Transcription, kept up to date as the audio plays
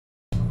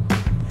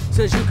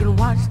says you can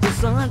watch the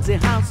sun, see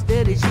how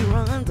steady she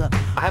runs.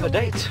 I have a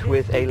date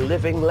with a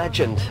living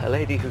legend, a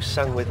lady who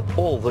sang with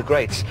all the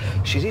greats.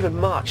 She's even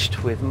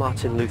marched with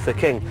Martin Luther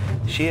King.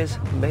 She is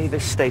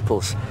Mavis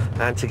Staples,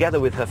 and together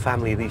with her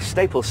family, the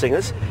Staples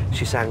Singers,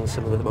 she sang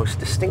some of the most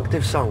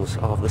distinctive songs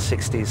of the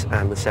 60s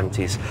and the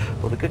 70s.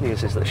 Well, the good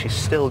news is that she's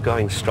still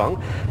going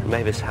strong.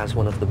 Mavis has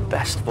one of the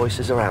best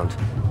voices around,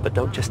 but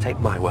don't just take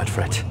my word for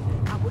it.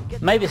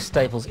 Mavis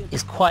Staples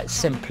is quite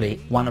simply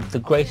one of the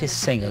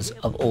greatest singers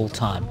of all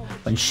time.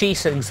 When she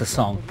sings the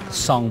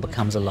song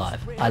becomes alive.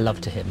 I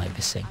love to hear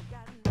Mavis sing.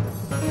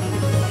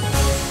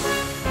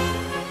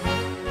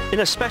 In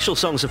her special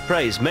Songs of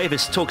Praise,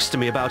 Mavis talks to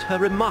me about her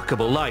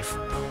remarkable life,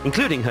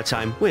 including her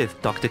time with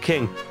Dr.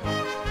 King.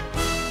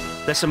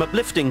 There's some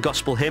uplifting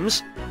gospel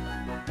hymns,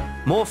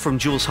 more from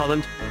Jules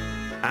Holland,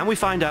 and we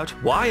find out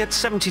why at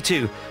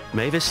 72,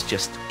 Mavis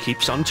just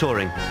keeps on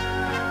touring.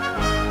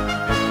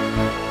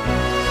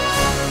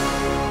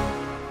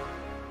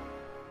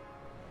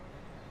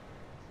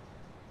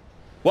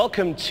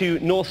 Welcome to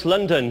North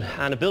London,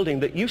 and a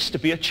building that used to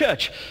be a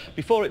church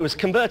before it was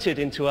converted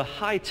into a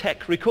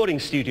high-tech recording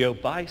studio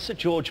by Sir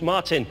George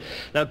Martin.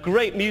 Now,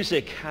 great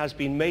music has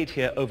been made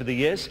here over the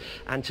years,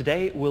 and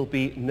today will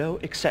be no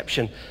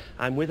exception.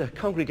 I'm with a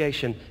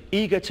congregation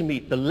eager to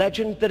meet the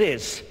legend that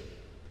is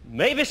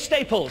Mavis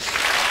Staples.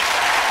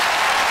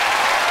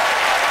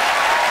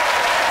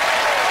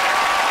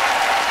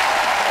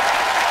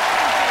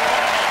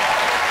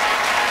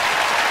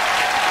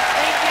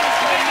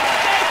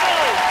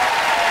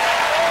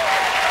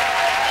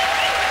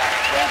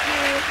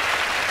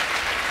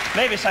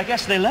 Mavis, I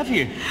guess they love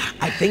you.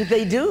 I think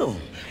they do.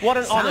 What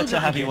an honor to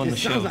have you on the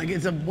show. Sounds like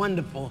it's a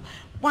wonderful,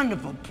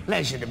 wonderful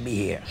pleasure to be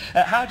here.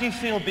 How do you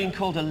feel being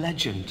called a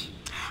legend?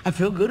 I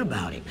feel good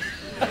about it.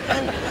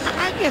 And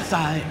I guess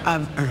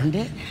I've earned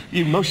it.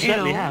 You most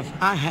certainly have.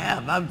 I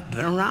have. I've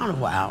been around a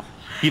while.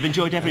 You've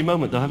enjoyed every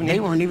moment, though, haven't you? They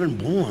weren't even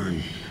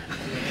born.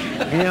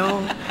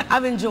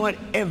 I've enjoyed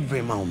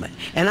every moment,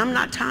 and I'm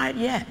not tired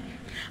yet.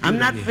 I'm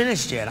not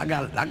finished yet. I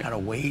got a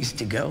ways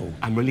to go.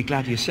 I'm really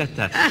glad you said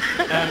that.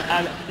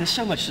 And there's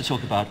so much to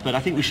talk about, but I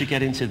think we should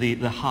get into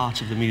the heart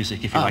of the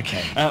music, if you like.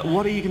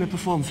 What are you going to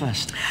perform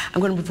first?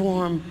 I'm going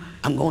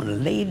to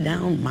lay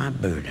down my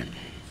burden.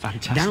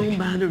 Fantastic. Down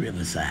by the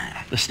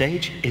riverside. The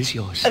stage is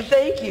yours.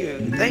 Thank you.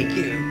 Thank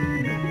you.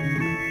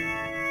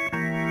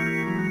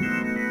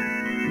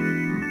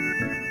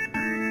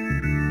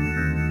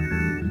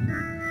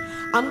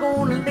 I'm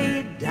gonna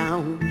lay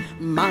down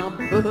my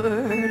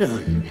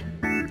burden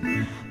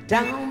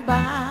down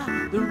by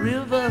the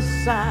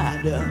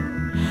riverside,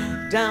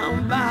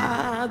 down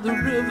by the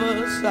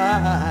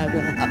riverside,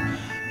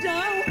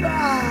 down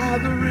by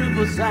the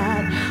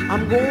riverside.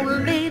 I'm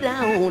gonna lay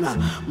down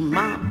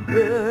my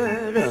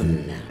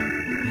burden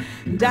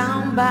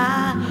down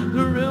by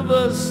the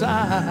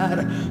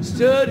riverside.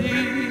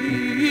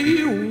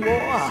 Study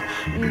war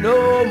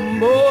no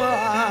more.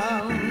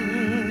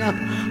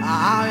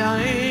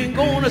 I ain't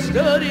gonna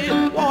study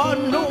war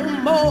no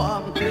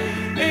more.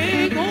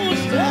 Ain't gonna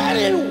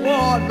study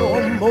war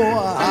no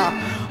more.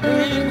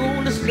 Ain't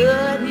gonna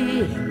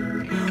study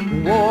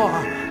war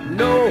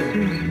no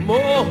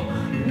more.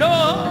 No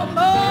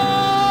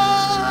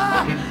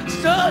more.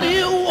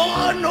 Study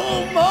war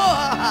no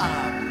more.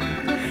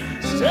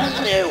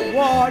 Study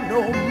war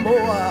no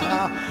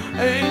more.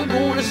 Ain't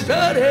gonna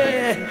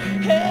study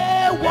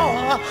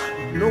war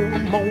no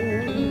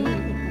more.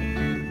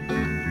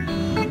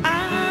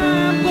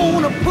 I'm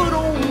gonna put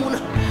on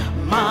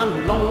my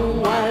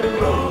long white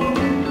robe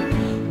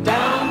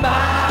down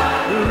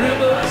by the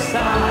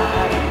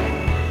riverside,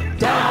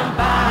 down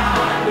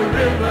by the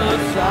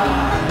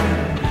riverside,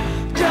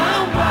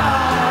 down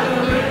by the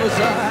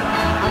riverside.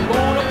 I'm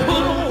gonna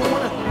put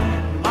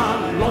on my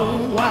long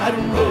white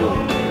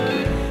robe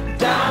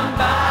down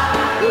by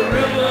the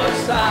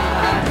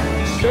riverside,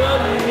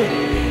 study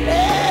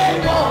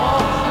war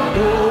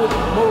no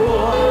more.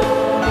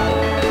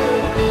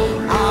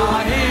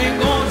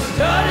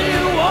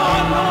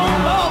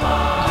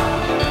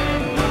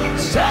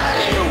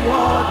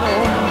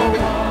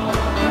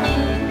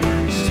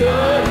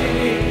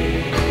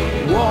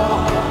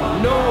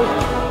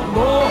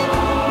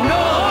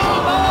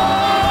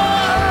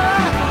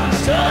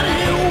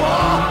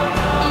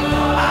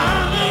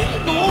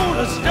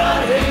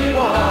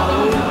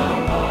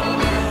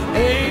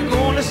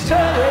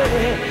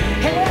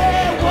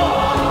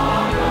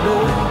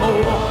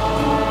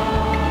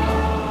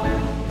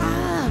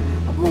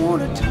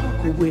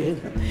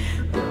 With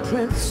the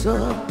Prince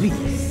of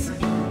Peace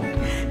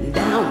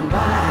down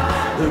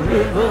by the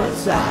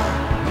riverside,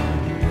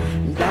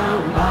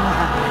 down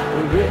by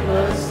the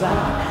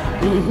riverside,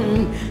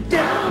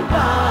 down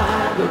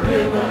by the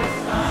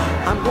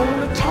riverside. I'm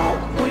gonna talk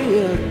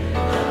with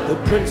the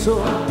Prince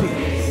of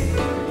Peace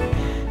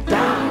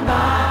down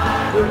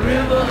by the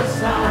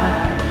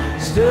riverside.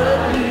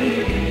 Study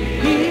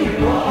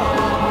war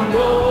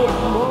no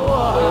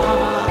more.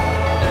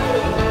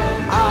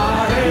 I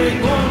ain't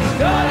gonna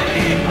study.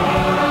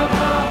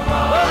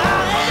 I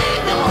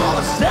ain't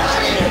gonna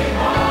study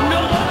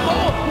no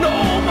more, no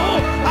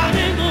more. I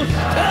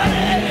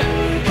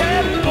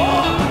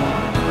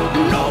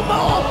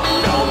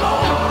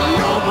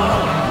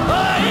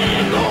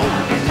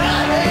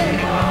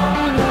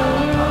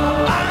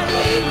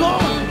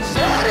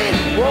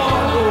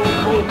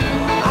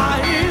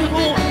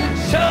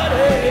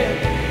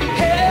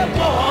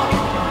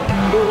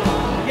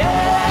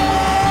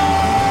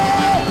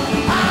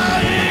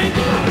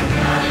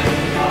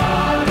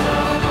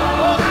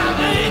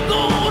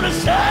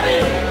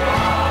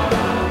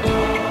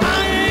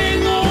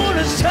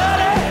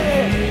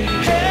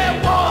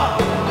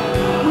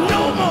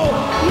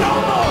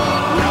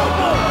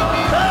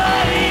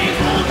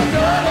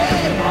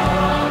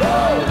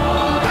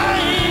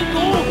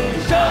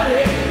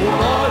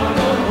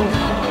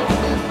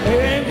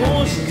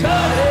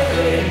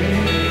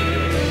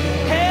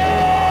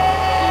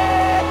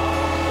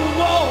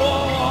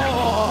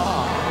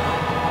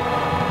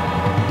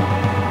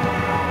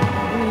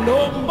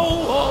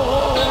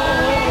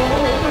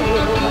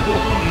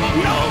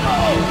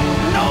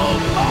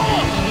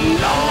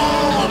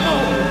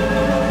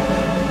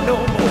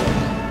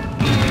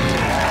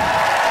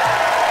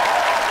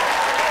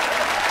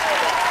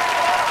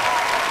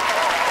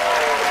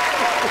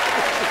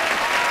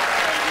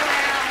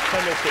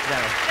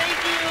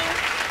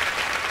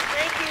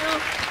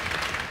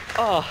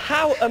Oh,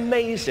 how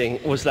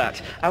amazing was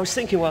that? I was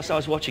thinking whilst I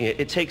was watching it,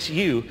 it takes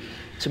you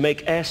to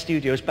make Air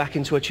Studios back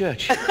into a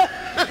church.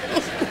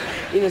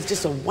 You know, it's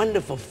just a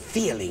wonderful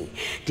feeling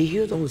to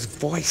hear those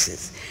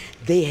voices.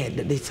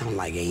 They sound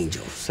like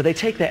angels. So they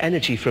take their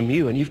energy from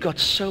you, and you've got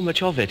so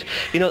much of it.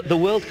 You know, the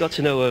world got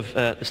to know of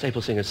the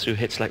Staples singers through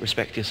hits like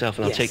Respect Yourself,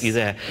 and I'll take you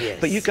there. Yes.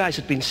 But you guys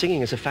have been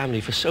singing as a family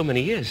for so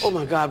many years. Oh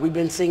my God, we've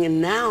been singing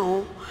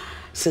now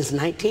since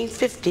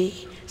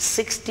 1950,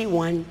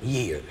 61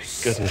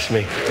 years. Goodness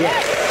me.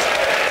 Yes.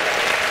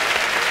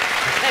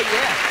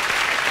 Yeah.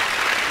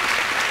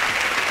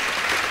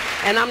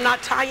 And I'm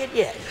not tired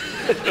yet.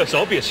 It's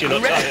obvious you're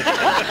not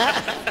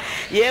tired.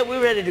 Yeah,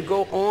 we're ready to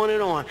go on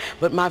and on.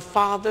 But my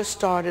father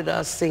started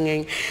us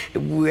singing.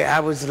 I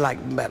was like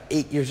about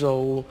 8 years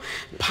old.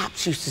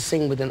 Pops used to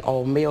sing with an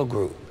all-male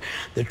group,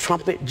 the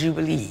Trumpet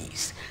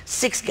Jubilees,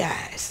 6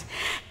 guys.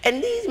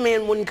 And these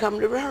men wouldn't come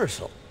to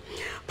rehearsal.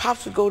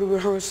 Pops would go to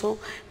rehearsal,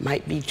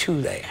 might be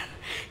 2 there.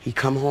 He'd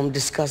come home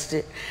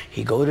disgusted.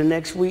 He'd go the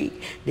next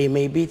week, there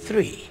may be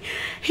 3.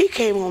 He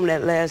came home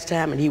that last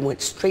time and he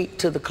went straight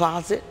to the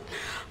closet,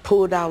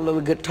 pulled out a little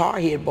guitar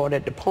he had bought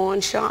at the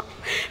pawn shop,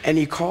 and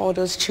he called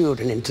us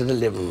children into the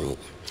living room,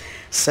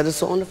 set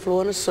us on the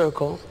floor in a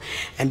circle,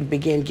 and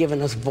began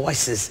giving us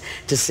voices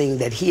to sing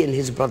that he and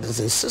his brothers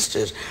and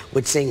sisters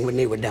would sing when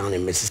they were down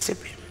in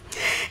Mississippi.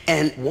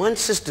 And one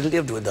sister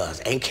lived with us,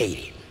 Aunt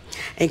Katie.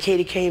 And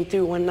Katie came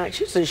through one night.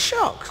 She said,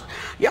 "Shucks,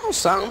 y'all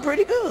sound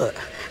pretty good.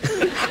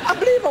 I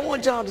believe I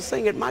want y'all to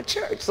sing at my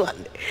church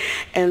Sunday."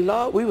 And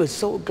Lord, we were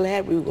so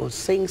glad we were going to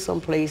sing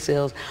someplace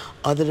else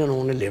other than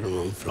on the living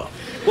room floor.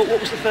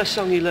 What was the first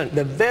song you learned?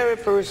 The very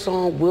first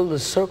song, "Will the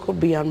Circle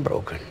Be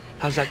Unbroken?"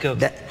 How's that go?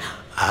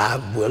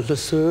 Will the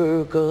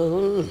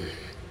circle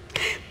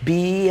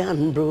be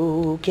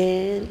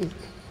unbroken?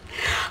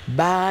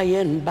 By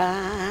and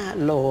by,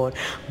 Lord,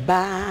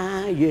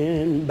 by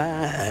and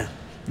by.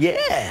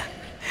 Yeah,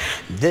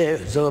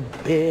 there's a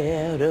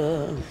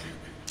better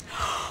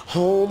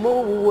home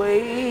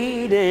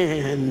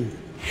awaiting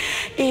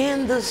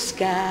in the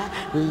sky,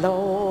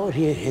 Lord,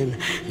 in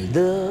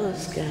the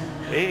sky.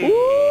 Hey.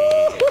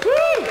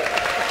 Woo-hoo-hoo.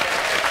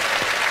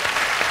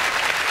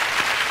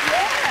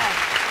 Yeah,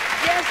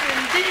 yes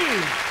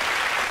indeed.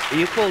 Are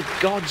you called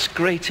God's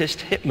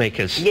greatest hit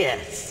makers?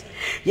 Yes,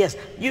 yes.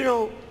 You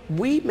know,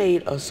 we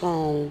made a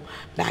song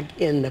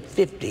back in the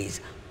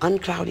 50s,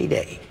 Uncloudy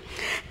Day.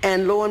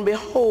 And lo and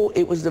behold,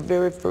 it was the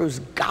very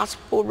first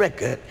gospel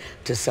record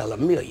to sell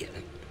 1 million.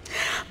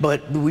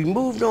 But we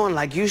moved on,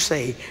 like you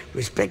say,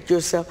 respect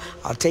yourself,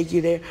 I'll take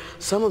you there.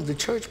 Some of the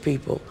church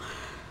people,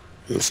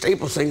 the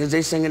Staples singers,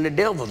 they singing the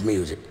devil's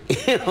music,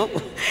 you know.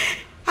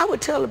 I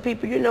would tell the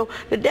people, you know,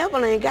 the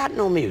devil ain't got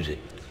no music.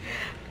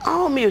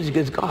 All music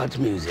is God's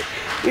music,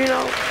 you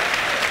know.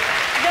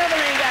 The devil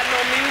ain't got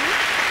no music.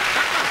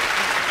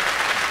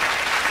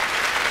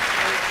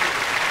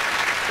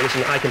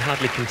 Listen, I can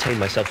hardly contain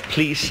myself.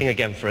 Please sing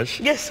again for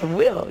us. Yes, I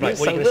will. Right, yes,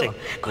 what are you going to sing?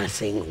 I'm going to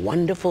sing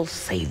Wonderful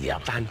Saviour.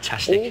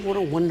 Fantastic. Oh, what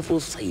a wonderful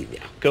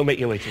Saviour. Go make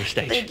your way to the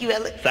stage. Thank you,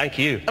 Ellen. Thank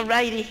you. All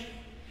righty.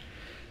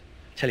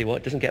 Tell you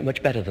what, it doesn't get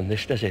much better than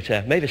this, does it?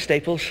 Mavis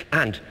Staples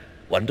and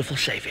Wonderful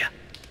Saviour.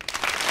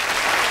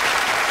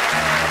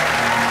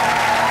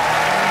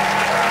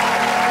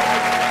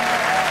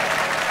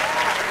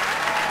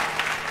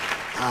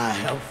 I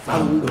have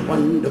found a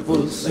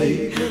wonderful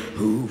Savior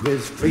who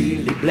is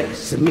freely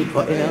blessing me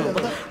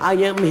forever. I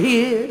am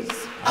His.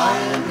 I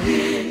am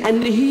His.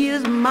 And He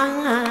is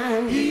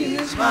mine. He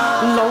is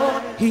mine.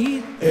 Lord,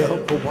 He's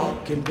ever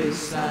walking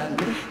beside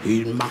me.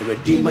 He's my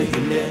Redeemer. He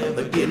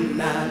never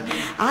denied.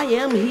 I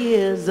am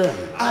His.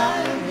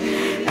 I am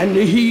His. And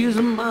He is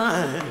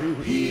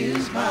mine. He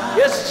is mine.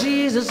 Yes,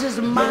 Jesus is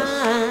mine.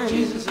 Yes,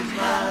 Jesus is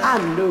mine. I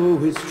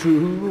know it's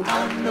true.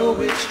 I know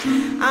it's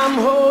true. I'm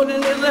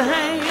holding His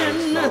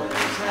hand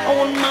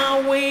on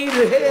my way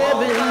to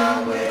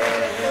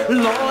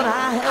heaven. Lord,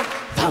 I have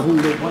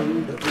found a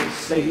wonderful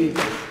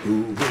Savior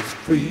who is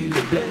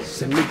freely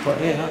blessing me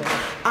forever.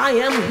 I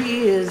am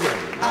His. I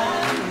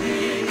am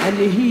His. And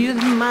He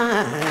is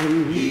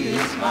mine. He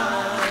is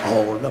mine.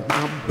 All of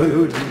my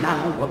burden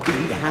now are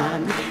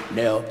behind me.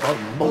 Never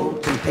more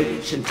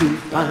temptation to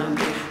find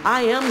me.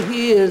 I am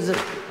His.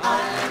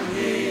 I am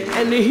His.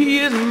 And He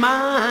is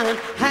mine.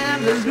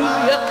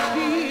 Hallelujah.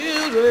 He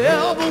is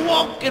ever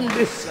walking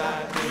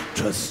beside me.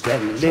 Trust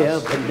and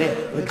never,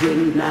 never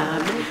deny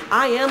me.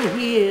 I am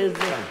His.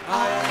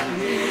 I am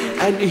His.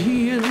 And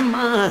He is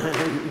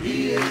mine.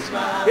 He is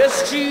mine.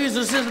 Yes,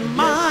 Jesus is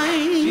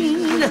mine.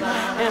 Jesus is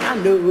mine. And I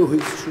know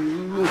it's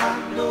true.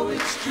 I know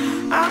it's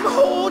true. I'm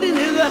holding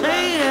His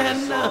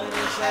hand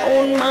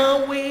on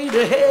my way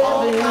to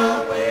heaven.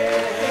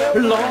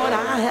 Lord,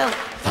 I have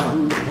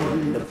found a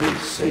wonderful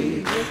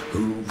Savior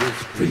who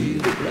is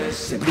freely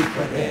blessing me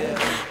forever.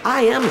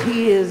 I am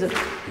His.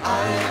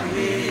 I am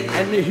His.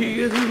 And He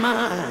is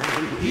mine.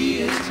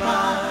 He is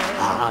mine.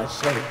 I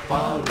shall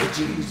follow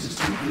Jesus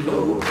to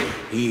glory,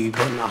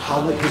 even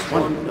holler His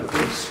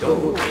wonderful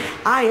story.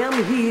 I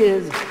am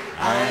His. I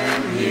I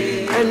am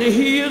his. And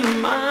he is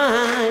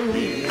mine.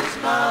 He is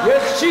mine.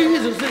 Yes,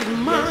 Jesus is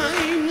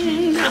mine.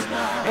 Jesus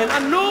mine. And I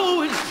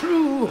know it's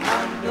true.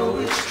 I know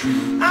it's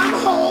true. I'm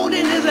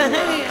holding his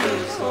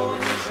hand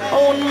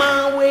on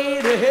my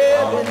way to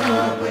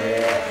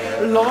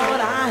heaven. Lord,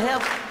 I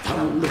have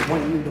found a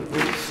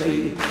wonderful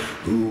Savior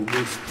who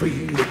is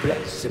freely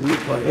blessing me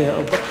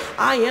forever.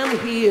 I am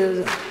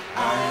his.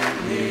 I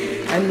am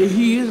his. And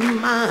he is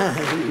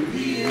mine.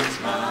 He is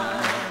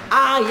mine.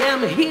 I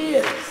am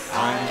his.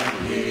 I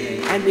am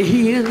his. And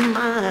he is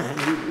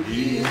mine.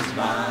 He is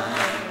mine.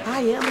 I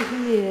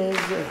am his.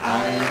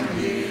 I am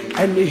his.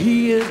 And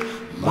he is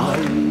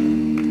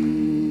mine.